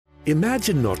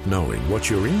Imagine not knowing what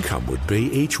your income would be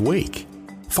each week.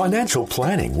 Financial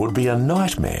planning would be a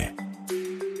nightmare.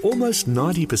 Almost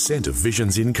 90% of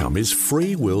Vision's income is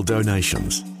free will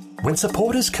donations. When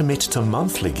supporters commit to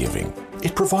monthly giving,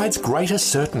 it provides greater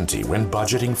certainty when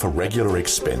budgeting for regular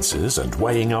expenses and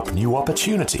weighing up new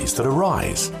opportunities that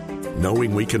arise.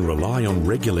 Knowing we can rely on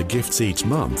regular gifts each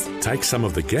month takes some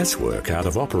of the guesswork out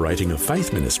of operating a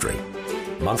faith ministry.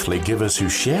 Monthly givers who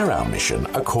share our mission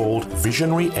are called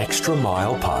Visionary Extra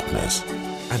Mile Partners.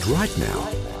 And right now,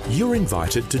 you're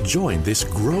invited to join this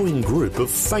growing group of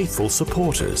faithful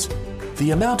supporters. The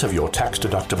amount of your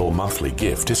tax-deductible monthly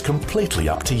gift is completely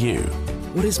up to you.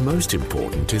 What is most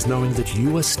important is knowing that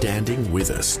you are standing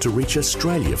with us to reach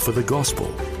Australia for the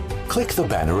gospel. Click the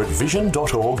banner at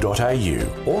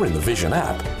vision.org.au or in the Vision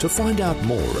app to find out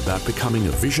more about becoming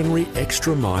a Visionary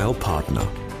Extra Mile partner.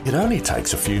 It only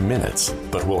takes a few minutes,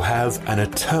 but will have an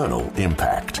eternal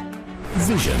impact.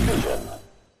 Vision.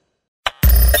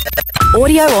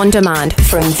 Audio on demand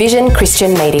from Vision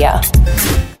Christian Media.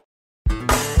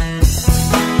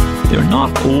 There are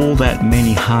not all that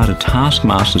many harder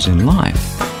taskmasters in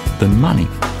life than money.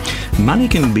 Money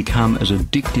can become as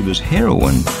addictive as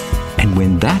heroin, and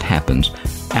when that happens,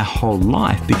 our whole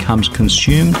life becomes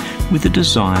consumed with the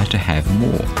desire to have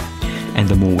more. And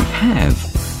the more we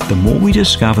have, the more we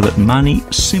discover that money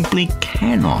simply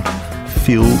cannot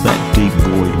fill that deep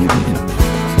void within.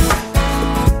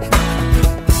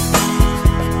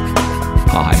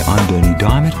 Hi, I'm Bernie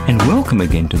Diamond, and welcome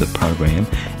again to the program,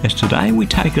 as today we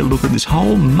take a look at this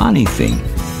whole money thing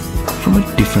from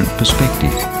a different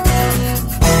perspective.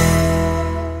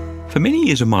 For many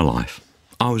years of my life,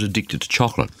 I was addicted to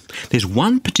chocolate. There's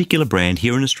one particular brand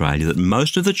here in Australia that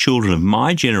most of the children of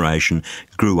my generation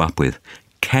grew up with: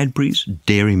 Cadbury's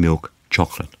Dairy Milk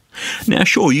chocolate. Now,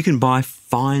 sure, you can buy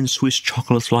fine Swiss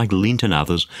chocolates like Lindt and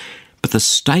others, but the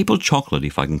staple chocolate,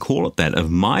 if I can call it that,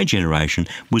 of my generation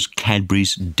was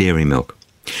Cadbury's Dairy Milk.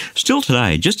 Still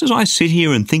today, just as I sit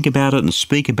here and think about it and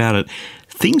speak about it,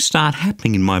 things start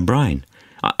happening in my brain.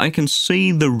 I can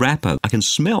see the wrapper. I can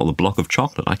smell the block of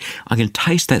chocolate. I can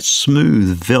taste that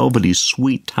smooth, velvety,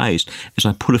 sweet taste as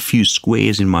I put a few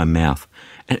squares in my mouth.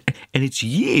 And it's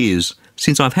years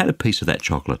since I've had a piece of that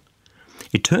chocolate.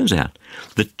 It turns out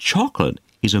that chocolate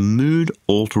is a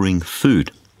mood-altering food.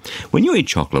 When you eat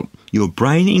chocolate, your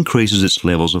brain increases its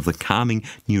levels of the calming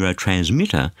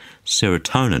neurotransmitter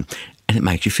serotonin, and it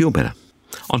makes you feel better.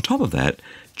 On top of that,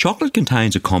 chocolate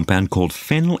contains a compound called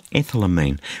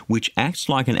phenylethylamine, which acts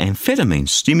like an amphetamine,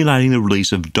 stimulating the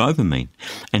release of dopamine.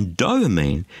 And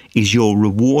dopamine is your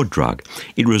reward drug.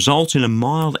 It results in a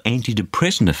mild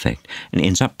antidepressant effect and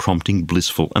ends up prompting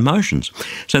blissful emotions.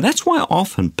 So that's why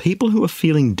often people who are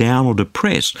feeling down or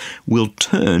depressed will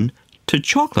turn to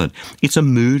chocolate. It's a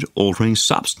mood-altering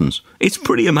substance. It's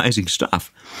pretty amazing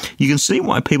stuff. You can see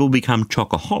why people become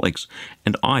chocoholics,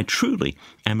 and I truly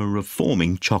am a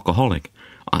reforming chocoholic.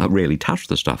 I rarely touch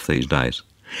the stuff these days.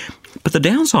 But the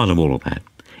downside of all of that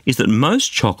is that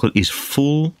most chocolate is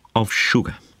full of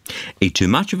sugar. Eat too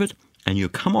much of it, and you'll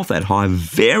come off that high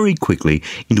very quickly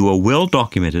into a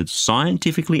well-documented,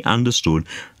 scientifically understood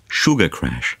sugar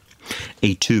crash.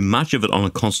 Eat too much of it on a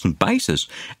constant basis,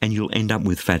 and you'll end up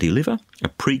with fatty liver, a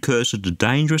precursor to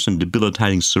dangerous and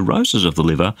debilitating cirrhosis of the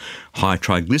liver, high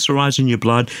triglycerides in your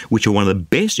blood, which are one of the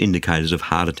best indicators of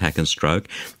heart attack and stroke,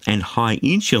 and high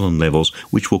insulin levels,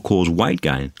 which will cause weight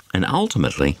gain, and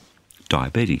ultimately,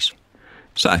 diabetes.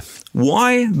 So,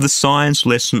 why the science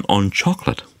lesson on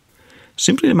chocolate?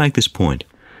 Simply to make this point,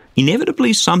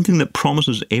 inevitably something that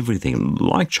promises everything,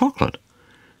 like chocolate,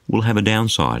 will have a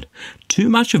downside. Too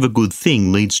much of a good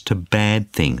thing leads to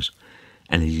bad things.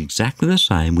 And it's exactly the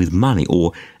same with money,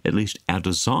 or at least our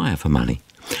desire for money.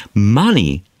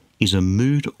 Money is a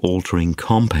mood-altering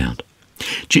compound.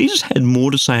 Jesus had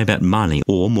more to say about money,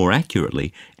 or more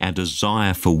accurately, our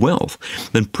desire for wealth,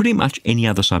 than pretty much any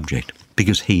other subject,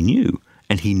 because he knew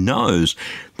and he knows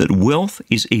that wealth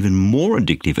is even more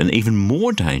addictive and even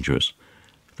more dangerous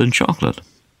than chocolate.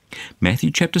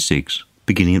 Matthew chapter 6,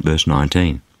 beginning at verse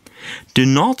 19. Do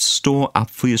not store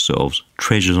up for yourselves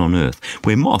treasures on earth,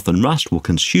 where moth and rust will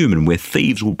consume and where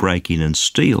thieves will break in and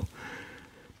steal.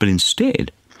 But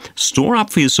instead, store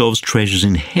up for yourselves treasures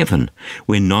in heaven,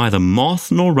 where neither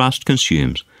moth nor rust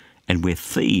consumes, and where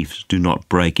thieves do not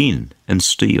break in and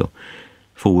steal.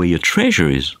 For where your treasure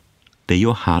is, there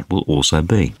your heart will also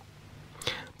be.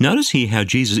 Notice here how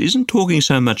Jesus isn't talking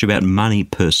so much about money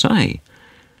per se,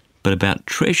 but about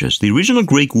treasures. The original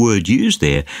Greek word used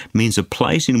there means a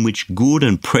place in which good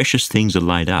and precious things are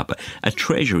laid up, a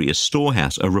treasury, a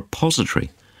storehouse, a repository.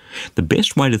 The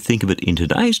best way to think of it in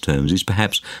today's terms is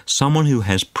perhaps someone who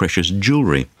has precious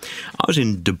jewellery. I was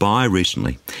in Dubai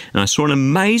recently and I saw an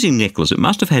amazing necklace. It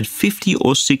must have had 50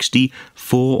 or 60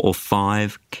 4 or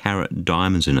 5 carat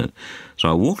diamonds in it. So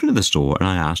I walked into the store and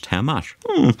I asked how much.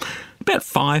 About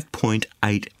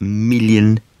 $5.8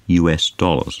 million US.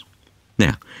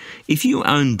 Now, if you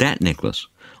owned that necklace,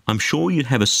 I'm sure you'd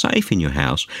have a safe in your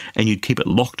house and you'd keep it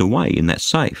locked away in that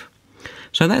safe.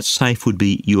 So that safe would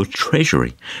be your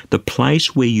treasury, the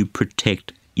place where you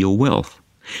protect your wealth.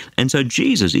 And so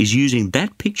Jesus is using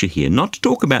that picture here, not to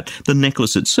talk about the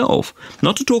necklace itself,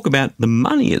 not to talk about the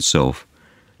money itself,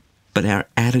 but our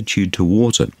attitude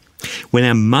towards it. When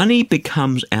our money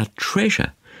becomes our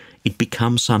treasure, it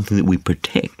becomes something that we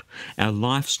protect. Our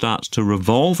life starts to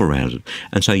revolve around it,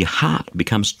 and so your heart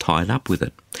becomes tied up with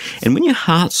it. And when your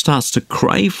heart starts to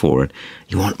crave for it,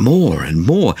 you want more and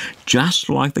more, just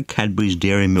like the Cadbury's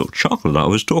Dairy Milk chocolate I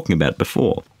was talking about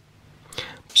before.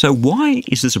 So why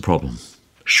is this a problem?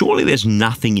 Surely there's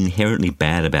nothing inherently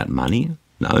bad about money.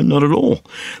 No, not at all.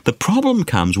 The problem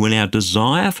comes when our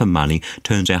desire for money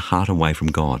turns our heart away from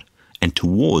God and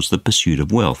towards the pursuit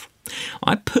of wealth.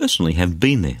 I personally have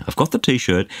been there. I've got the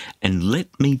t-shirt, and let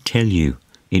me tell you,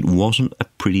 it wasn't a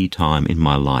pretty time in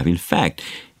my life. In fact,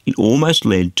 it almost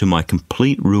led to my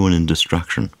complete ruin and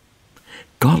destruction.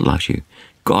 God loves you.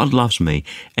 God loves me,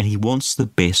 and He wants the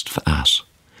best for us.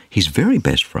 His very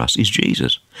best for us is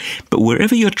Jesus. But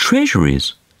wherever your treasure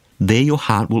is, there your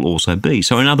heart will also be.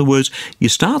 So in other words, you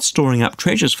start storing up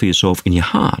treasures for yourself in your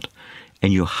heart,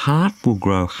 and your heart will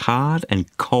grow hard and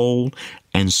cold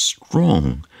and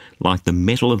strong like the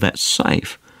metal of that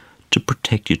safe to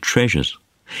protect your treasures.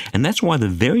 And that's why the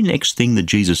very next thing that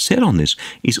Jesus said on this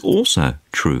is also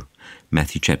true.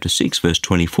 Matthew chapter 6, verse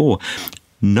 24,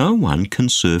 no one can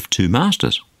serve two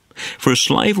masters. For a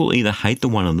slave will either hate the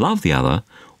one and love the other,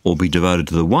 or be devoted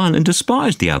to the one and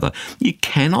despise the other. You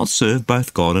cannot serve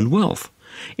both God and wealth.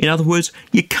 In other words,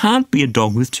 you can't be a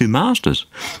dog with two masters,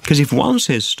 because if one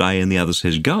says stay and the other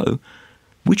says go,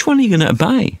 which one are you going to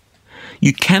obey?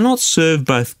 You cannot serve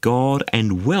both God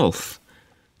and wealth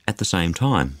at the same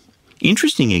time.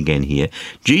 Interesting again here,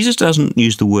 Jesus doesn't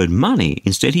use the word money.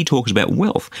 Instead, He talks about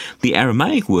wealth. The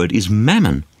Aramaic word is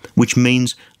mammon, which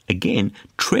means, again,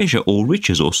 treasure or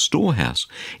riches or storehouse.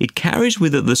 It carries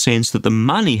with it the sense that the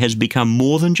money has become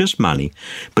more than just money,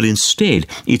 but instead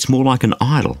it's more like an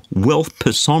idol, wealth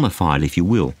personified, if you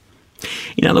will.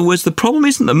 In other words, the problem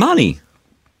isn't the money.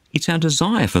 It's our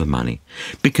desire for the money,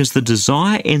 because the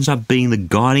desire ends up being the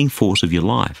guiding force of your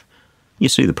life. You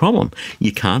see the problem.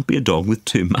 You can't be a dog with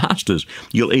two masters.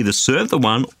 You'll either serve the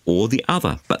one or the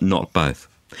other, but not both.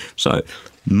 So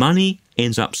money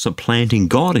ends up supplanting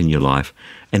God in your life,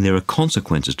 and there are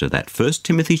consequences to that. 1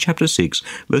 Timothy chapter 6,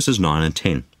 verses 9 and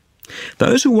 10.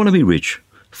 Those who want to be rich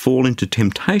fall into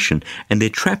temptation, and they're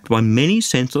trapped by many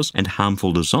senseless and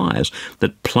harmful desires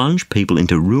that plunge people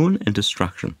into ruin and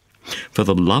destruction. For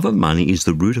the love of money is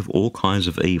the root of all kinds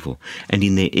of evil, and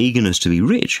in their eagerness to be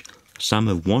rich, some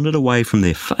have wandered away from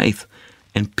their faith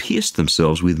and pierced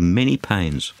themselves with many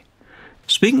pains.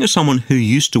 Speaking as someone who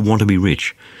used to want to be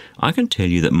rich, I can tell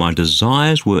you that my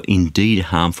desires were indeed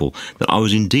harmful, that I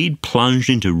was indeed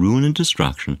plunged into ruin and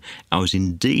destruction. I was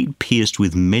indeed pierced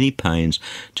with many pains,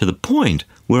 to the point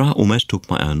where I almost took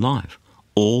my own life,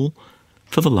 all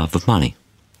for the love of money.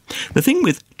 The thing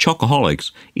with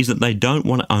chocoholics is that they don't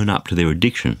want to own up to their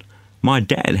addiction. My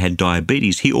dad had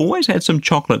diabetes. He always had some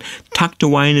chocolate tucked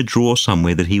away in a drawer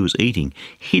somewhere that he was eating,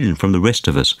 hidden from the rest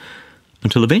of us,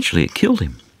 until eventually it killed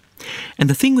him. And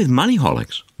the thing with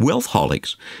moneyholics,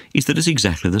 wealthholics, is that it's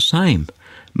exactly the same.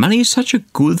 Money is such a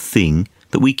good thing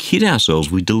that we kid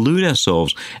ourselves, we delude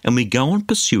ourselves, and we go on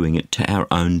pursuing it to our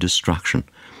own destruction.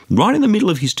 Right in the middle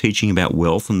of His teaching about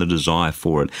wealth and the desire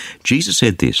for it, Jesus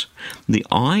said this, the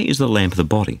eye is the lamp of the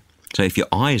body. So if your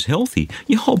eye is healthy,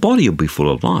 your whole body will be full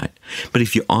of light. But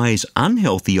if your eye is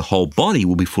unhealthy, your whole body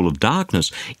will be full of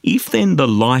darkness. If then the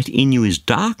light in you is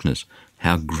darkness,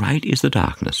 how great is the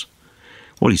darkness?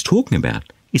 What He's talking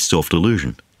about is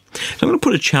self-delusion. So I'm going to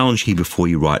put a challenge here before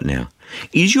you right now.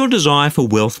 Is your desire for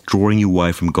wealth drawing you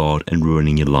away from God and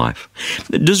ruining your life?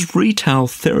 Does retail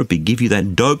therapy give you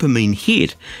that dopamine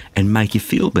hit and make you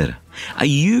feel better? Are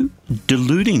you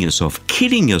deluding yourself,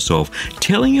 kidding yourself,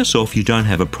 telling yourself you don't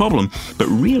have a problem, but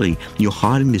really you're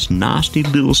hiding this nasty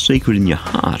little secret in your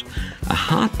heart? A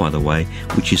heart, by the way,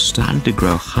 which is starting to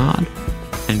grow hard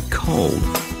and cold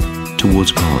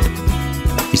towards God.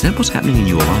 Is that what's happening in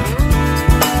your life?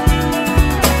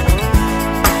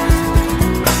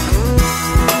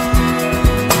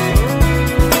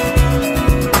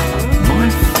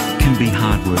 Life can be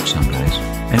hard work some days.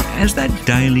 And as that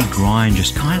day daily grind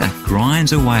just kind of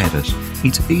grinds away at us,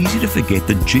 it's easy to forget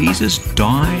that Jesus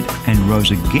died and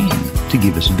rose again to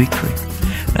give us victory.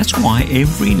 That's why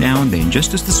every now and then,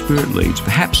 just as the Spirit leads,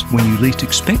 perhaps when you least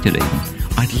expect it even,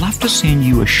 I'd love to send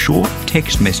you a short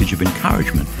text message of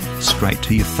encouragement straight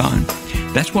to your phone.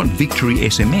 That's what Victory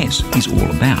SMS is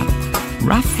all about.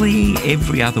 Roughly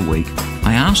every other week,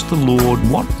 I ask the Lord,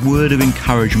 what word of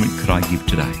encouragement could I give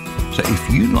today? So if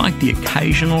you like the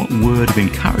occasional word of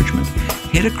encouragement,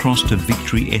 head across to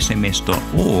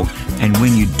victorysms.org, and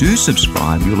when you do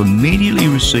subscribe, you'll immediately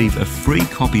receive a free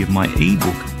copy of my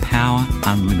ebook, Power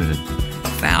Unlimited.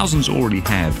 Thousands already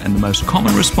have, and the most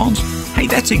common response, hey,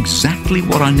 that's exactly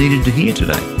what I needed to hear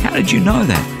today. How did you know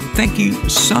that? Thank you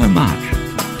so much.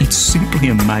 It's simply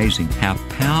amazing how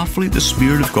powerfully the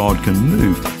Spirit of God can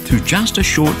move through just a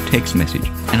short text message.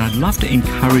 And I'd love to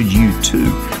encourage you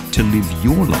too to live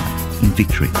your life in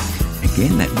victory.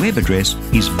 Again, that web address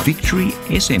is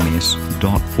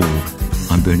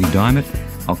victorysms.org. I'm Bernie Diamond.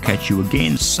 I'll catch you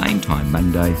again same time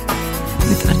Monday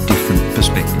with a different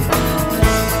perspective.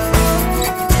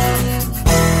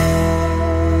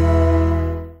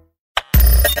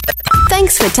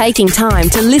 Thanks for taking time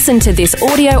to listen to this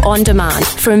audio on demand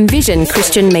from Vision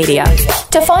Christian Media.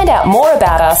 To find out more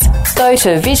about us, go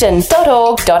to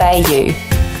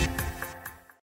vision.org.au.